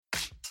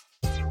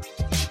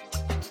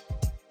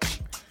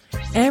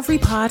Every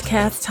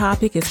podcast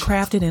topic is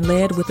crafted and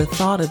led with the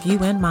thought of you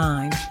in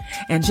mind.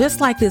 And just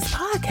like this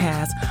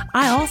podcast,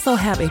 I also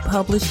have a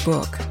published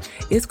book.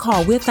 It's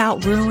called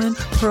Without Ruin,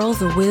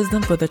 Pearls of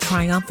Wisdom for the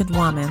Triumphant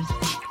Woman.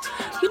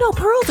 You know,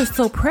 pearls are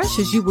so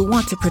precious you would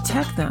want to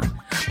protect them.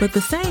 But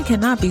the same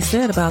cannot be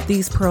said about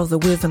these pearls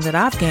of wisdom that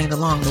I've gained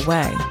along the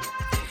way.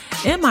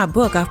 In my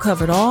book, I've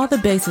covered all the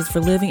bases for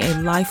living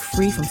a life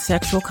free from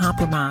sexual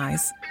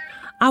compromise.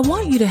 I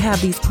want you to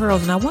have these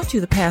pearls, and I want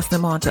you to pass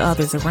them on to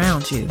others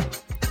around you.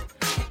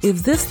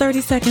 If this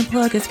 30-second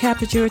plug has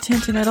captured your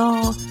attention at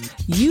all,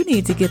 you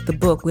need to get the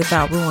book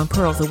Without Ruin,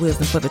 Pearls of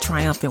Wisdom for the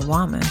Triumphant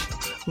Woman,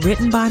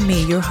 written by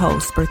me, your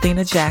host,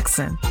 Berthina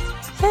Jackson.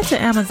 Head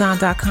to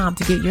Amazon.com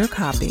to get your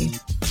copy.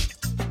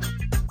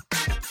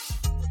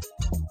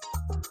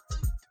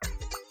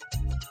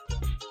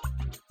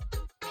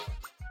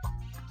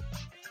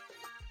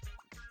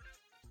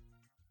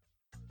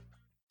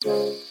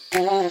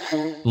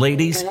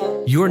 Ladies,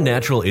 your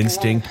natural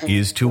instinct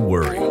is to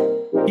worry.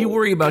 You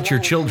worry about your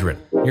children,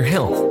 your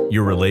health,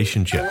 your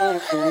relationship,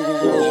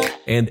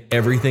 and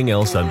everything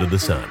else under the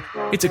sun.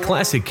 It's a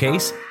classic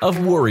case of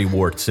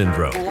worrywart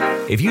syndrome.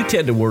 If you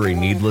tend to worry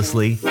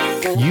needlessly,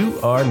 you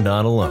are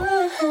not alone.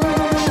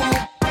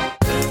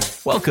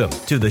 Welcome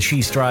to the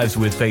She Strives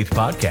with Faith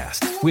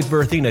podcast with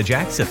Berthina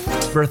Jackson.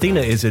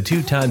 Berthina is a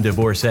two-time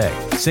divorcee,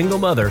 single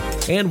mother,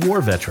 and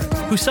war veteran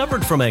who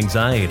suffered from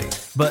anxiety,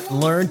 but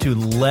learned to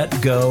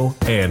let go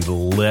and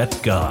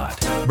let God.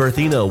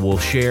 Berthina will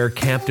share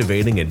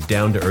captivating and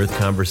down-to-earth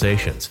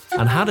conversations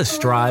on how to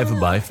strive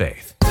by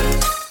faith.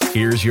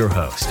 Here's your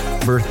host,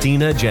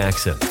 Berthina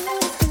Jackson.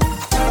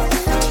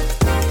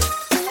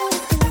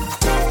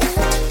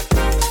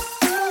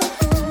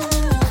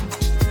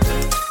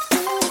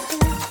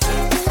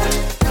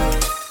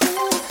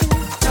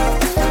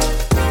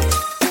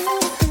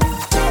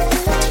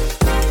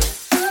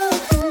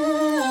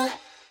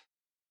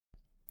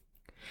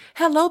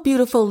 Hello,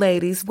 beautiful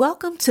ladies.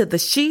 Welcome to the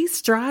She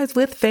Strives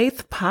with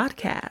Faith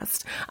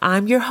podcast.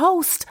 I'm your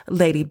host,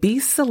 Lady B.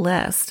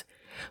 Celeste.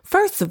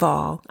 First of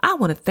all, I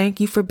want to thank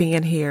you for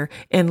being here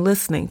and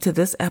listening to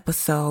this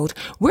episode.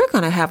 We're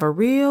going to have a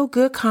real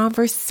good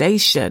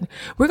conversation.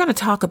 We're going to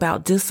talk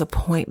about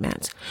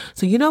disappointment.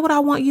 So you know what I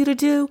want you to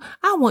do?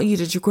 I want you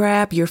to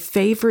grab your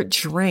favorite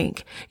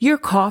drink, your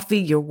coffee,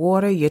 your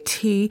water, your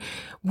tea,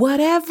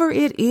 whatever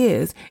it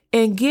is,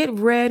 and get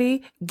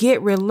ready,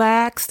 get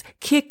relaxed,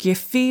 kick your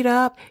feet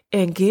up,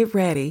 and get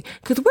ready,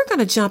 because we're going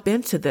to jump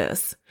into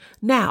this.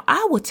 Now,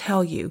 I will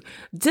tell you,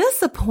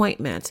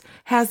 disappointment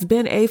has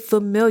been a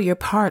familiar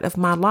part of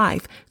my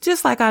life,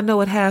 just like I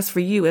know it has for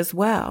you as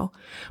well,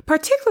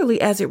 particularly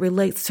as it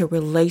relates to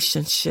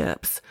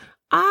relationships.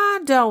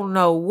 I don't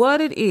know what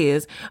it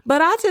is,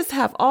 but I just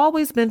have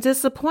always been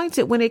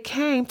disappointed when it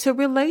came to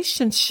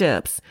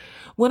relationships.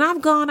 When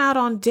I've gone out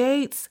on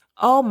dates,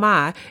 oh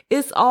my,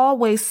 it's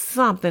always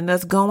something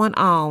that's going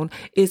on.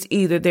 It's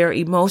either they're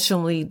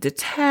emotionally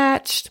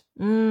detached.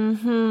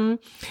 They're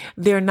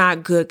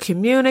not good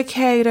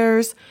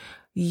communicators.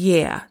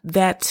 Yeah,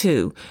 that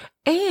too.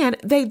 And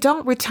they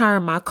don't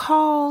return my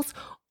calls,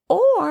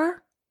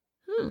 or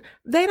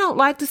they don't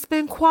like to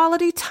spend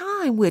quality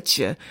time with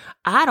you.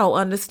 I don't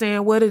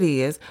understand what it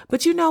is,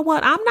 but you know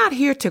what? I'm not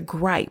here to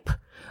gripe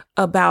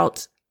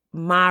about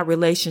my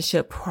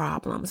relationship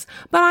problems,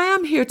 but I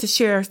am here to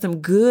share some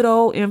good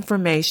old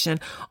information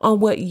on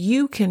what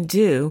you can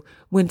do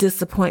when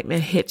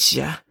disappointment hits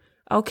you.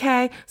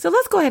 Okay, so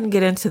let's go ahead and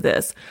get into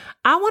this.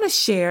 I want to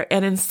share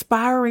an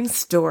inspiring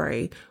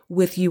story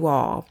with you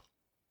all.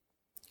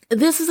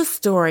 This is a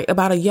story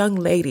about a young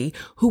lady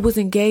who was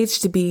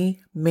engaged to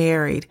be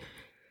married.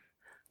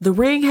 The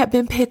ring had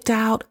been picked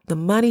out, the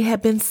money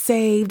had been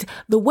saved,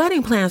 the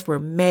wedding plans were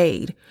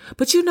made.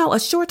 But you know, a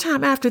short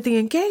time after the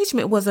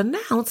engagement was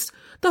announced,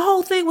 the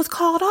whole thing was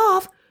called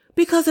off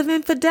because of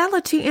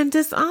infidelity and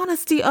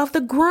dishonesty of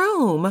the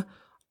groom.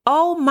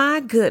 Oh my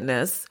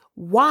goodness.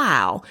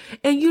 Wow.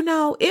 And you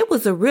know, it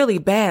was a really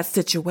bad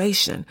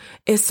situation,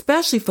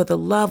 especially for the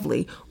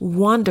lovely,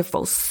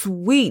 wonderful,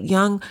 sweet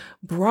young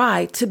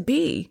bride to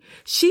be.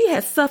 She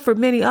had suffered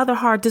many other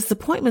hard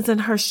disappointments in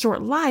her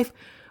short life,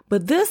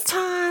 but this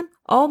time,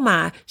 oh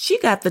my, she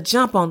got the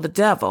jump on the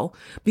devil,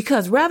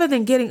 because rather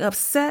than getting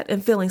upset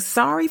and feeling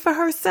sorry for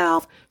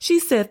herself, she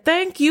said,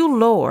 "Thank you,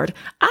 Lord.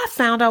 I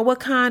found out what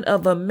kind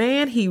of a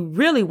man he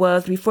really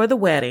was before the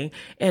wedding,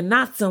 and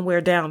not somewhere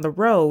down the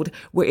road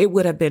where it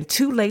would have been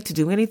too late to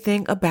do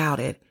anything about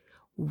it."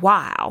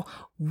 Wow,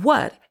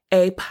 what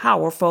a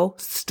powerful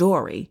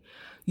story.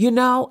 You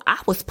know, I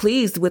was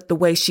pleased with the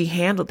way she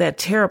handled that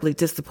terribly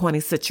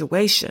disappointing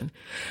situation,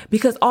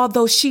 because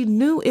although she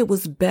knew it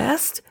was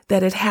best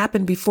that it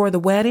happened before the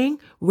wedding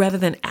rather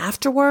than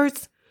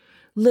afterwards,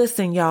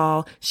 listen,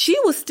 y'all, she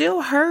was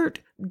still hurt,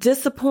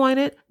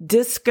 disappointed,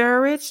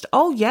 discouraged.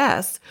 Oh,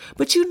 yes.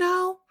 But you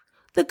know,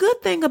 the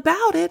good thing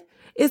about it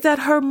is that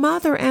her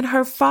mother and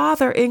her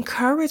father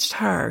encouraged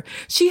her.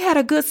 She had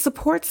a good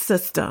support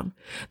system.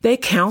 They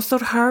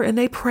counseled her and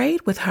they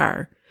prayed with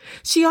her.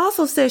 She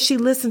also says she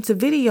listened to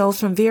videos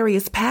from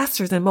various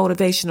pastors and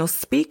motivational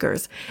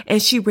speakers,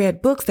 and she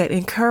read books that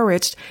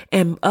encouraged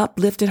and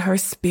uplifted her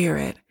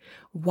spirit.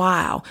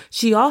 Wow.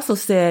 She also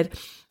said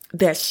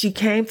that she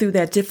came through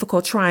that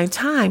difficult, trying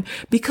time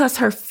because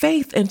her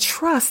faith and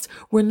trust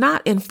were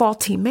not in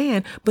faulty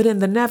man, but in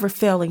the never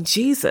failing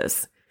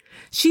Jesus.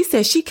 She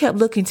said she kept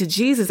looking to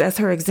Jesus as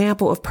her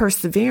example of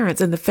perseverance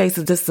in the face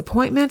of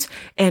disappointment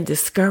and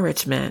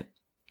discouragement.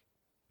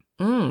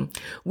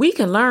 We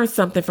can learn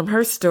something from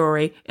her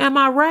story. Am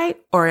I right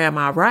or am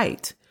I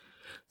right?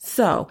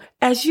 So,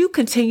 as you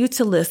continue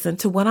to listen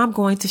to what I'm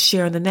going to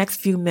share in the next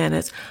few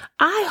minutes,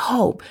 I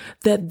hope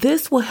that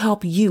this will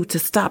help you to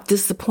stop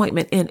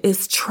disappointment in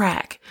its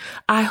track.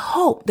 I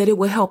hope that it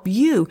will help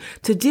you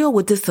to deal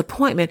with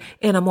disappointment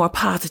in a more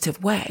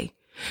positive way.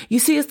 You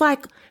see, it's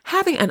like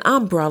having an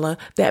umbrella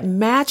that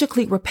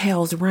magically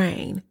repels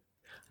rain.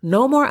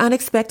 No more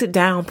unexpected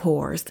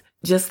downpours,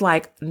 just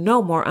like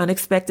no more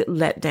unexpected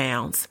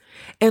letdowns.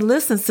 And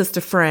listen,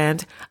 sister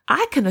friend,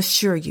 I can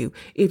assure you,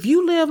 if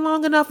you live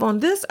long enough on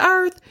this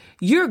earth,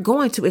 you're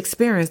going to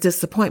experience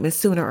disappointment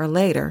sooner or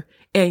later,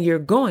 and you're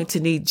going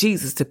to need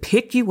Jesus to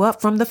pick you up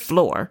from the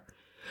floor.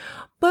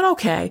 But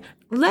okay,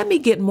 let me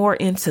get more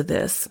into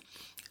this.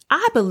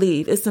 I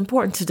believe it's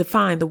important to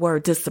define the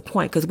word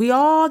disappoint because we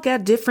all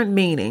got different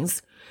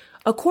meanings.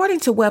 According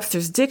to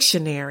Webster's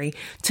dictionary,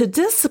 to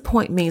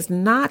disappoint means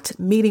not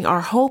meeting our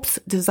hopes,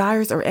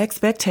 desires, or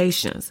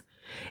expectations.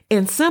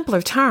 In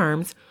simpler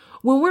terms,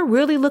 when we're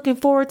really looking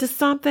forward to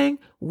something,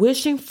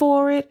 wishing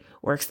for it,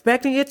 or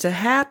expecting it to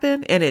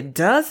happen, and it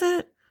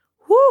doesn't,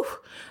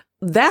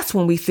 that's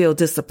when we feel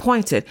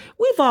disappointed.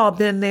 We've all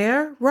been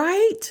there,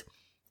 right?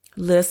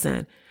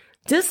 Listen,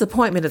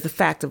 disappointment is a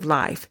fact of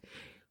life.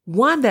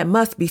 One that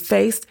must be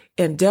faced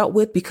and dealt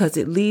with because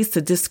it leads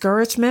to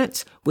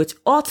discouragement, which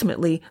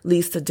ultimately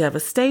leads to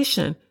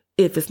devastation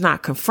if it's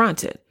not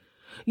confronted.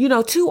 You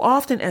know, too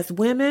often as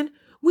women,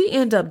 we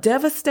end up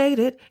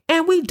devastated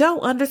and we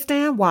don't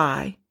understand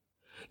why.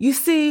 You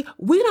see,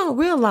 we don't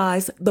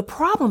realize the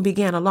problem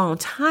began a long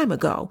time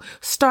ago,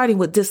 starting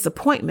with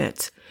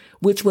disappointment,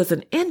 which was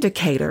an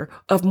indicator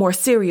of more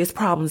serious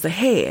problems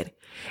ahead.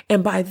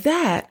 And by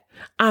that,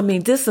 I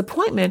mean,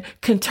 disappointment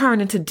can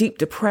turn into deep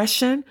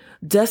depression,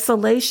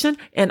 desolation,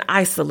 and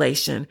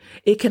isolation.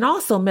 It can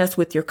also mess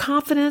with your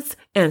confidence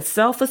and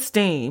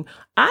self-esteem.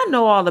 I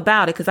know all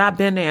about it because I've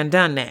been there and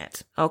done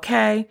that.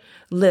 Okay?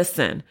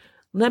 Listen,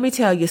 let me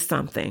tell you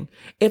something.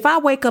 If I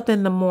wake up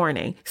in the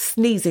morning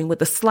sneezing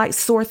with a slight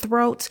sore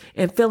throat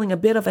and feeling a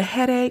bit of a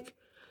headache,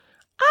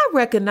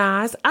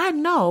 I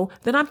know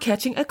that I'm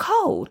catching a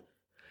cold.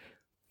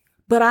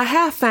 But I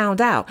have found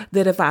out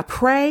that if I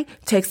pray,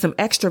 take some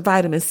extra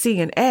vitamin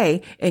C and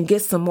A, and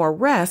get some more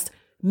rest,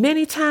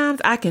 many times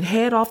I can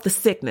head off the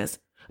sickness.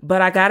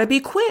 But I gotta be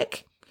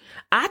quick.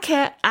 I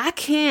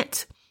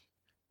can't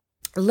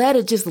let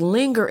it just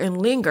linger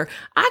and linger.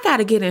 I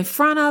gotta get in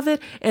front of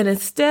it, and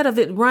instead of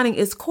it running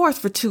its course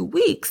for 2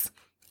 weeks,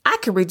 I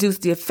can reduce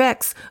the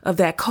effects of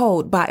that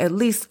cold by at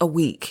least a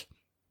week.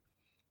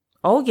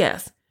 Oh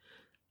yes.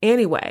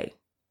 Anyway.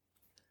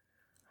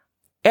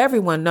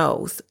 Everyone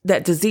knows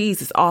that disease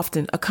is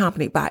often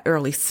accompanied by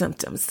early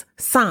symptoms,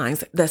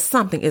 signs that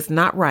something is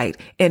not right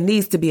and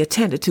needs to be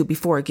attended to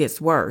before it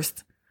gets worse.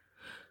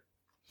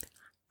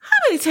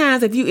 How many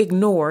times have you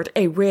ignored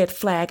a red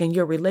flag in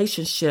your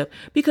relationship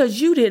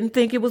because you didn't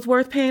think it was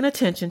worth paying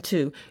attention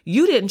to?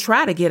 You didn't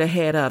try to get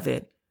ahead of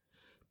it.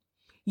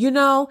 You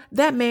know,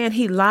 that man,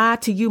 he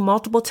lied to you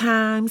multiple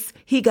times.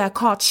 He got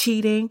caught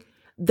cheating.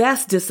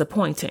 That's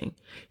disappointing.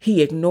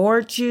 He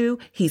ignored you.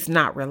 He's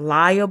not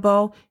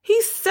reliable.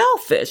 He's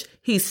selfish.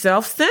 He's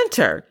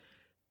self-centered.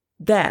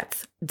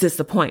 That's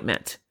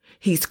disappointment.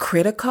 He's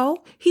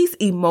critical. He's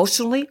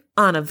emotionally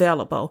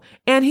unavailable,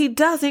 and he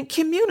doesn't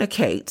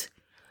communicate.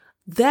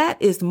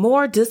 That is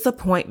more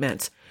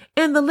disappointment.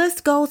 And the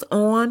list goes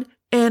on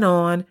and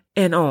on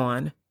and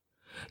on.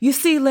 You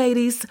see,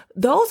 ladies,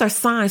 those are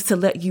signs to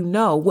let you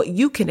know what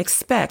you can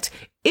expect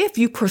if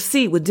you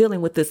proceed with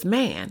dealing with this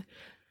man.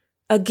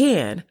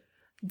 Again,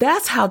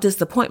 that's how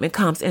disappointment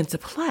comes into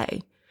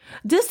play.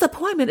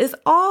 Disappointment is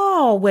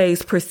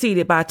always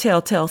preceded by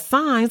telltale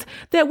signs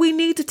that we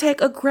need to take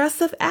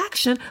aggressive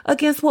action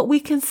against what we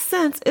can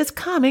sense is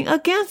coming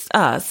against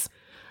us.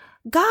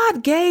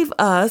 God gave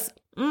us,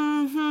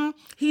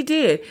 He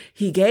did.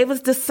 He gave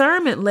us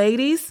discernment,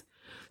 ladies.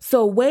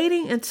 So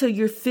waiting until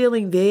you're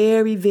feeling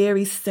very,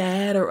 very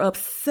sad or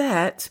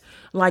upset,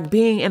 like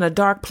being in a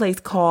dark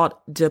place called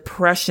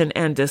depression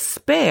and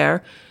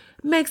despair,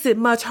 makes it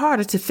much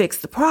harder to fix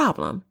the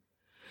problem.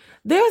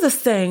 There's a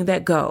saying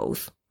that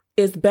goes,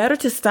 it's better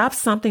to stop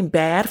something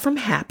bad from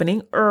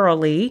happening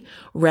early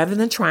rather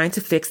than trying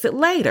to fix it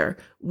later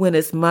when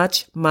it's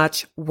much,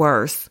 much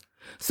worse.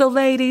 So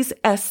ladies,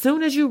 as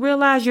soon as you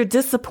realize you're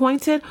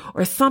disappointed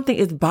or something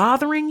is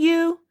bothering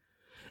you,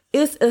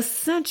 it's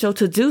essential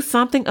to do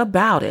something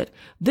about it.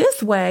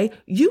 This way,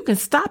 you can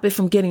stop it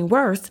from getting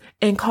worse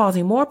and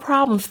causing more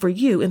problems for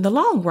you in the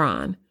long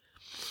run.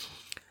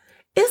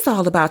 It's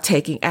all about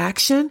taking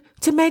action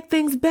to make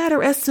things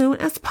better as soon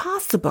as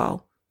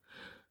possible.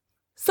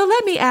 So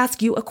let me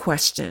ask you a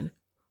question.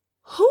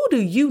 Who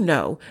do you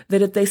know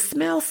that if they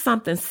smell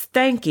something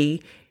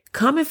stanky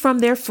coming from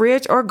their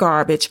fridge or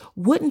garbage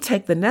wouldn't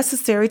take the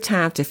necessary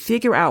time to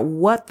figure out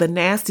what the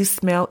nasty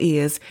smell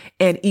is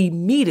and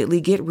immediately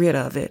get rid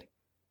of it?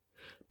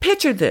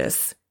 Picture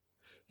this.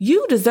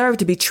 You deserve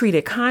to be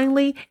treated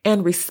kindly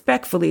and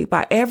respectfully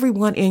by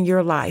everyone in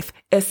your life,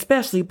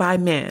 especially by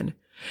men.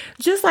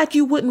 Just like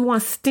you wouldn't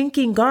want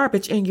stinking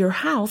garbage in your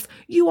house,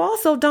 you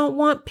also don't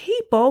want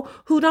people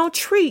who don't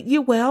treat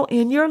you well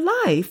in your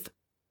life.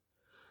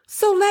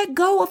 So let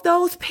go of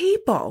those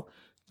people.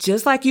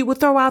 Just like you would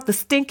throw out the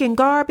stinking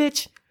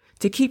garbage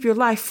to keep your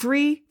life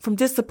free from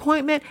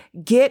disappointment,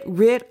 get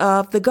rid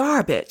of the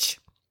garbage.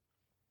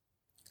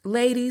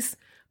 Ladies,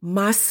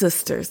 my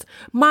sisters,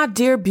 my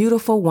dear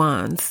beautiful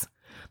ones,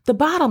 the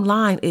bottom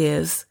line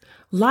is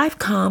life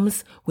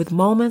comes with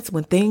moments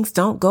when things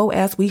don't go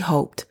as we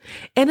hoped,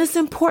 and it's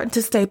important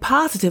to stay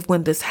positive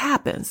when this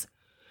happens.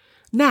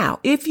 Now,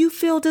 if you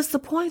feel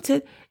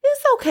disappointed,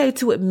 it's okay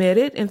to admit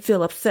it and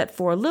feel upset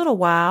for a little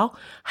while.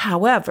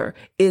 However,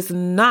 it's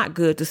not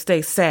good to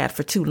stay sad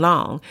for too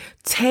long.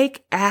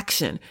 Take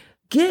action.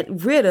 Get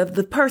rid of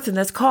the person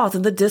that's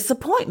causing the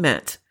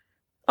disappointment.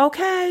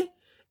 Okay?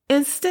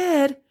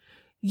 Instead,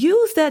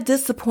 use that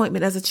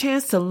disappointment as a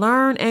chance to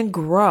learn and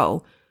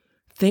grow.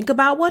 Think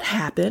about what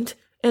happened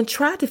and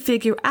try to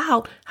figure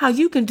out how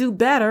you can do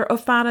better or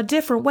find a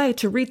different way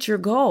to reach your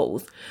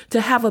goals,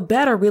 to have a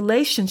better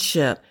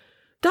relationship.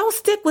 Don't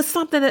stick with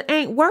something that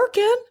ain't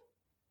working.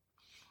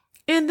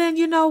 And then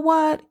you know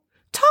what?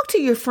 Talk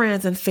to your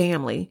friends and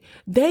family.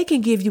 They can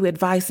give you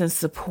advice and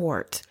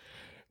support.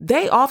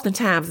 They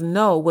oftentimes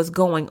know what's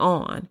going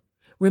on.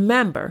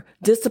 Remember,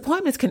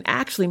 disappointments can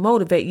actually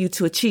motivate you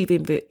to achieve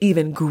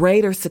even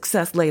greater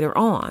success later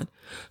on.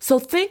 So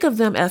think of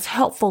them as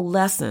helpful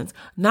lessons,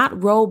 not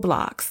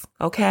roadblocks,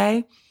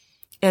 okay?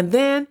 And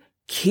then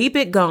keep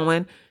it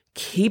going,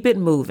 keep it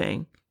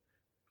moving.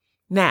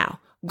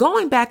 Now,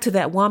 going back to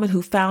that woman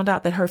who found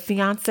out that her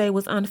fiancé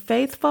was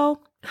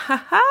unfaithful,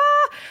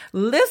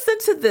 listen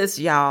to this,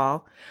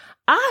 y'all.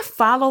 I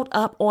followed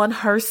up on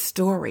her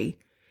story.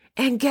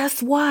 And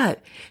guess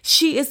what?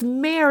 She is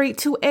married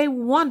to a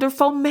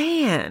wonderful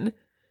man.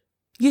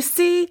 You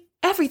see,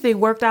 everything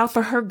worked out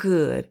for her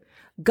good.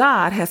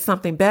 God has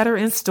something better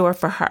in store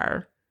for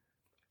her.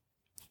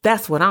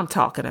 That's what I'm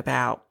talking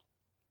about.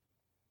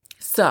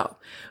 So,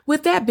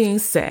 with that being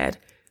said,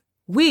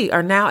 we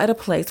are now at a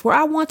place where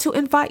I want to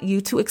invite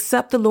you to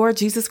accept the Lord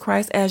Jesus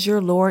Christ as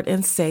your Lord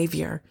and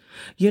Savior.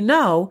 You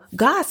know,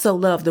 God so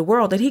loved the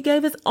world that he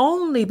gave his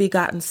only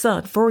begotten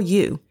Son for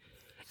you.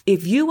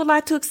 If you would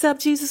like to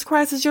accept Jesus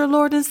Christ as your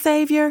Lord and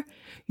Savior,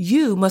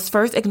 you must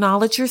first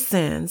acknowledge your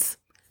sins.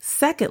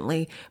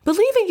 Secondly,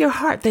 believe in your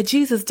heart that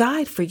Jesus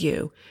died for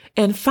you.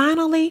 And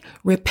finally,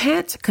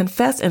 repent,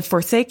 confess, and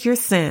forsake your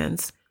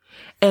sins.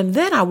 And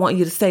then I want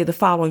you to say the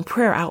following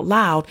prayer out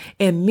loud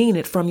and mean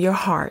it from your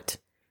heart.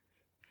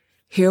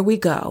 Here we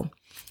go.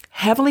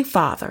 Heavenly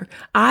Father,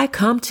 I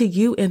come to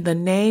you in the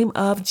name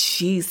of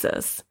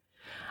Jesus.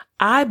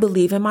 I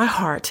believe in my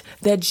heart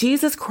that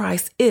Jesus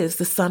Christ is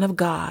the Son of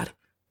God.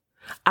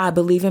 I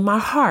believe in my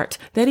heart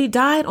that he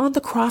died on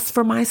the cross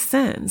for my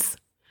sins.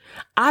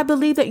 I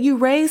believe that you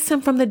raised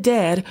him from the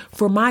dead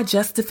for my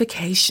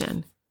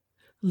justification.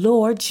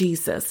 Lord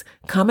Jesus,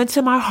 come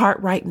into my heart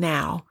right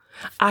now.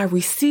 I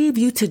receive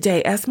you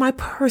today as my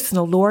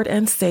personal Lord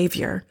and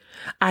Savior.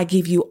 I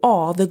give you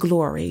all the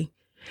glory.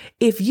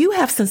 If you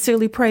have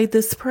sincerely prayed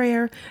this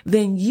prayer,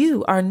 then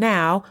you are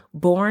now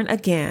born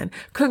again.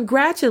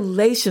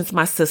 Congratulations,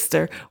 my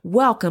sister.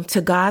 Welcome to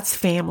God's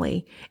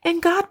family,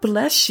 and God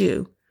bless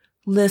you.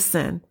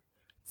 Listen,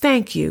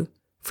 thank you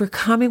for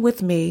coming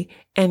with me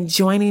and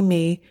joining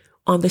me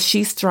on the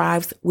She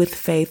Strives with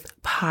Faith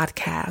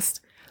podcast.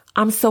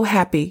 I'm so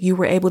happy you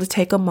were able to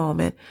take a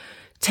moment,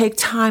 take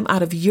time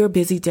out of your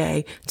busy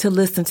day to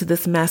listen to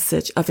this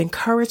message of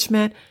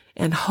encouragement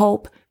and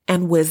hope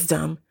and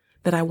wisdom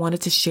that I wanted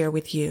to share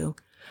with you.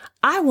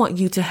 I want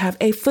you to have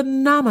a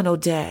phenomenal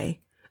day.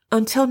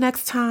 Until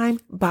next time,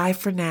 bye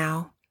for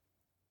now.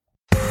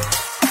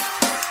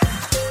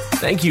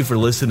 Thank you for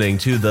listening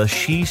to the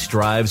She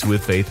Strives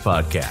with Faith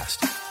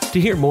podcast.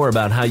 To hear more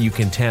about how you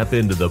can tap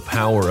into the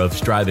power of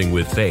striving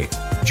with faith,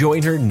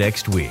 join her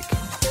next week.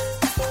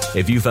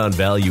 If you found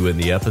value in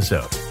the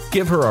episode,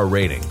 give her a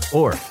rating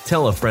or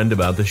tell a friend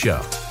about the show.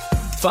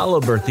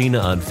 Follow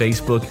Berthina on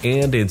Facebook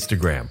and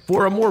Instagram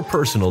for a more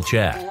personal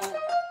chat.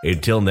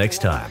 Until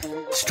next time,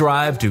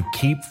 strive to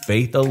keep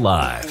faith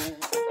alive.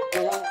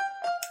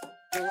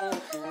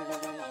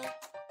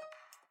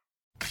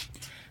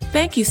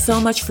 Thank you so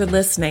much for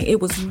listening. It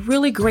was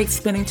really great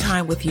spending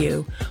time with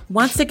you.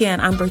 Once again,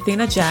 I'm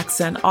Berthina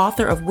Jackson,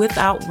 author of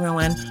Without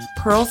Ruin,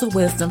 Pearls of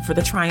Wisdom for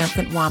the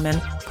Triumphant Woman,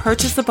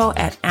 purchasable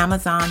at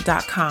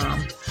Amazon.com.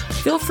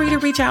 Feel free to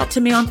reach out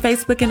to me on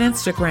Facebook and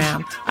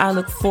Instagram. I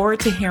look forward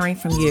to hearing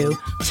from you.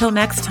 Till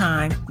next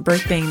time,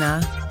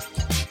 Berthina.